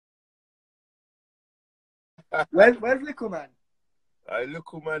Where's Little Man?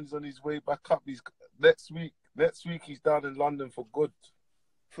 Little Man's on his way back up. He's next week he's down in London for good.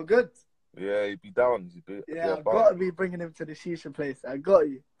 For good? Yeah, he'd be down. Yeah, I've got to be bringing him to the shisha place. I got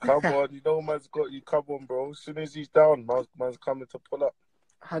you. Come on, you know man's got you. Come on, bro. As soon as he's down, man's coming to pull up.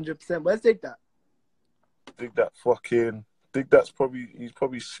 100%. Where's Dig That? Dig That's he's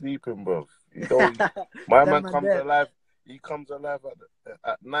probably sleeping, bro. You know, my man comes alive. He comes alive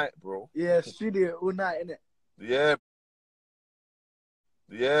at night, bro. Yeah, studio all night, innit? Yeah.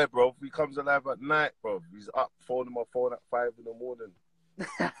 Yeah, bro. He comes alive at night, bro. He's up, phoning my phone at 5 in the morning.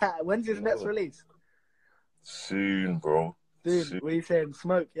 When's his next release? Soon, bro. Soon. What are you saying?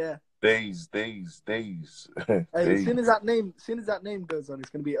 Smoke, yeah. Days. Hey, as soon as that name goes on, it's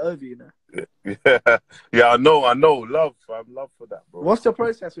gonna be over, you know. Yeah, I know. Love for that, bro. What's the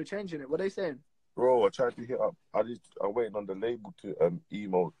process for changing it? What are they saying? Bro, I tried to hit up. I'm waiting on the label to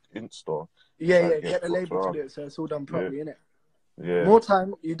email Insta. Yeah, get the label to do it so it's all done properly, innit? Yeah. More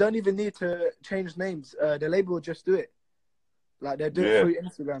time, you don't even need to change names. The label will just do it. Like, they'll do it through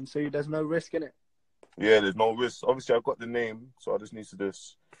Instagram, so there's no risk in it. Yeah, there's no risk. Obviously, I've got the name, so I just need to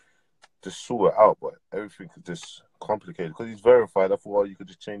just sort it out, but everything is just complicated. Because he's verified, I thought, you could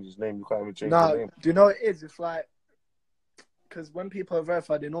just change his name. You can't even change the name. Do you know what it is? It's like, because when people are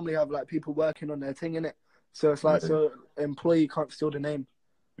verified, they normally have, like, people working on their thing, innit? So it's like, so employee can't steal the name.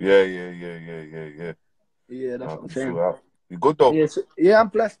 Yeah. Yeah, that's what I'm saying. You good, though? Yeah, I'm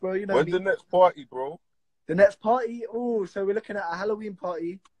blessed, bro. You know When's the next party, bro? The next party? Oh, so we're looking at a Halloween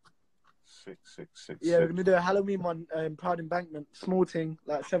party. Sick. Yeah, we're going to do a Halloween one in Proud Embankment. Small thing,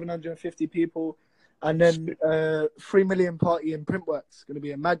 like 750 people. And then 3 million party in Printworks. Going to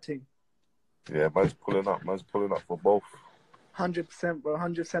be a mad thing. Yeah, man's pulling up for both. 100%, bro.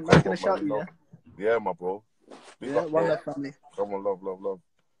 100%. Man's going to shout you, yeah? Yeah, my bro. Yeah, one love, family. Come on, love.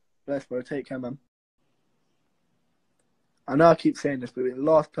 Bless, bro. Take care, man. I know I keep saying this, but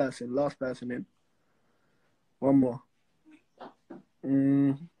last person in. One more.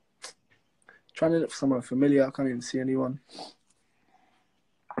 Trying to look for someone familiar. I can't even see anyone.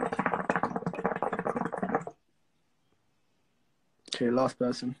 Okay, last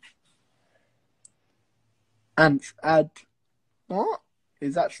person. Antz, add. What?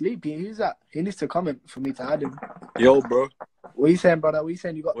 Is that Sleepy? Who's that? He needs to comment for me to add him. Yo, bro. What are you saying, brother? What are you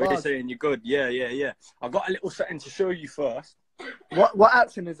saying? You got bars? What are you saying? You're good? Yeah. I got a little something to show you first. What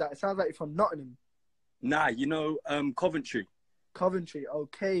accent is that? It sounds like you're from Nottingham. Nah, you know, Coventry. Coventry,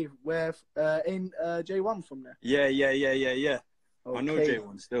 okay. Where ain't J1 from there? Yeah. Okay. I know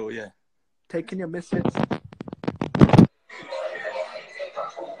J1 still, yeah. Taking your misses.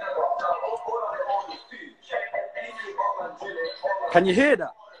 Can you hear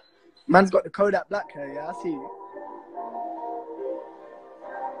that? Man's got the Kodak black hair, yeah, I see you.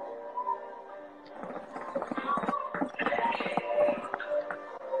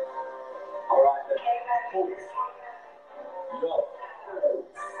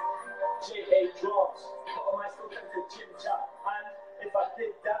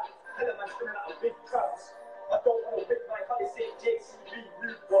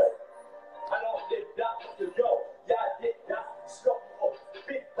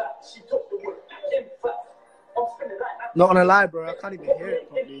 Not gonna lie, bro. I can't even hear it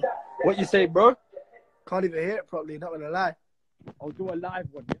properly. What you say, bro? Can't even hear it properly. Not gonna lie. I'll do a live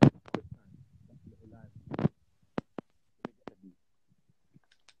one.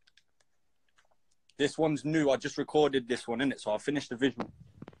 This one's new. I just recorded this one, innit? So I'll finish the visual.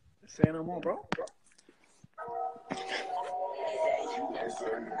 Say no more, bro.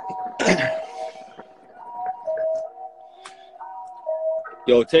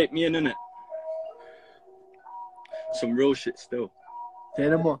 Yo, take me in, innit? Some real shit still. Say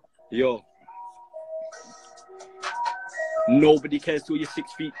no more. Yo. Nobody cares till you're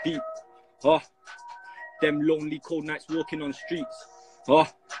 6 feet deep. Them lonely cold nights walking on streets.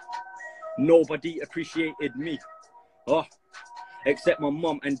 Nobody appreciated me. Except my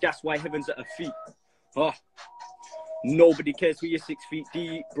mum, and that's why heaven's at her feet. Nobody cares till you're 6 feet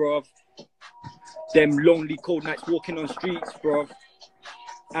deep, bruv. Them lonely cold nights walking on streets, bruv.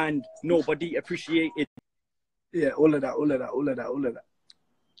 And nobody appreciated. Yeah, all of that. Oh,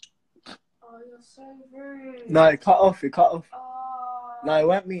 you're so rude. No, it cut off. Oh. No, it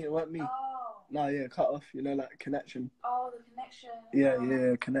weren't me. Oh. No, yeah, cut off. You know, like connection. Oh, the connection. Yeah,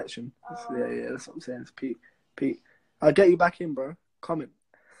 connection. Oh. Yeah, that's what I'm saying. It's Pete. I'll get you back in, bro. Comment.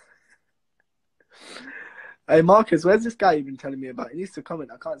 Hey, Marcus, where's this guy you've been telling me about? He needs to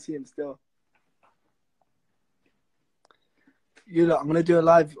comment. I can't see him still. You look, I'm going to do a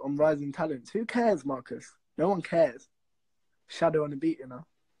live on Rising Talents. Who cares, Marcus? No one cares. Shadow on the beat, you know.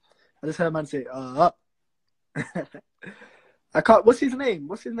 I just heard a man say, I can't. What's his name?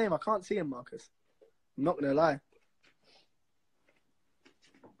 What's his name? I can't see him, Marcus. I'm not gonna lie.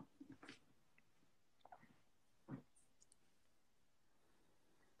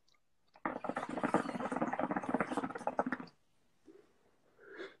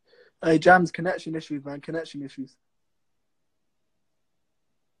 Hey, Jam's connection issues, man. Connection issues.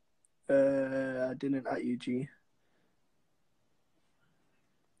 I didn't at you, G.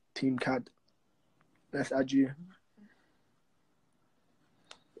 Team CAD. Let's add you.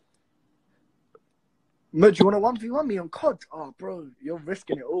 Mud, you want to 1v1 me on COD? Oh, bro, you're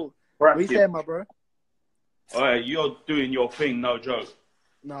risking it all. What are you saying, my bro? Alright, you're doing your thing, no joke.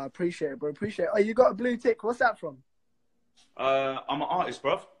 No, I appreciate it, bro. Appreciate it. Oh, you got a blue tick. What's that from? I'm an artist,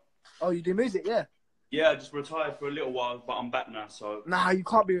 bruv. Oh, you do music, yeah? Yeah, I just retired for a little while, but I'm back now, so... Nah, you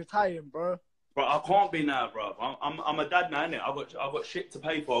can't be retiring, bro. Bro, I can't be now, bruv. I'm a dad now, innit? I've got shit to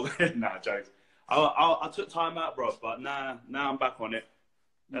pay for. Nah, jokes. I took time out, bruv, but now I'm back on it.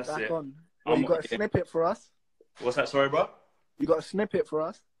 That's back it. on. Well, you got a snippet for us? What's that, sorry, bro? You got a snippet for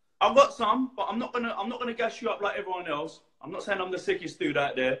us? I've got some, but I'm not gonna gas you up like everyone else. I'm not saying I'm the sickest dude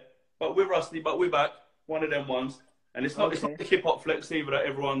out there, but we're rusty, but we're back. One of them ones. And it's not the hip hop flex either that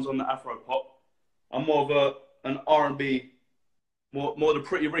everyone's on the Afro pop. I'm more of an R&B, more the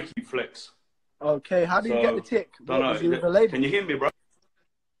Pretty Ricky flex. Okay, how do you get the tick? Don't know. You with a label? Can you hear me, bro?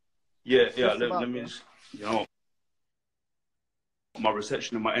 Yeah. Let me just, you know, my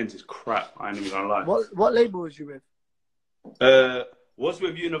reception in my ends is crap. I ain't even gonna lie. What label was you with? Was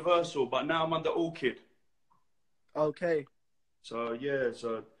with Universal, but now I'm under Orchid. Okay. So yeah,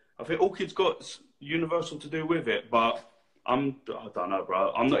 I think Orchid's got Universal to do with it, but I don't know,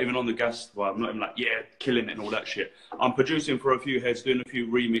 bro. I'm not even on the gas. Well, I'm not even like, yeah, killing it and all that shit. I'm producing for a few heads, doing a few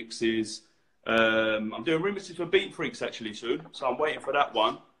remixes. I'm doing remixes for Beat Freaks actually soon, so I'm waiting for that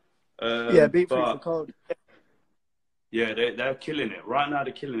one. Yeah, Beat Freaks are cold. Yeah, they're killing it. Right now,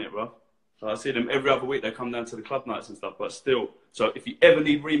 they're killing it, bro. So I see them every other week. They come down to the club nights and stuff, but still. So if you ever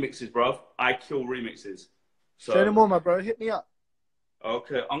need remixes, bro, I kill remixes. So, Say no more, my bro. Hit me up.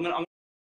 Okay, I'm gonna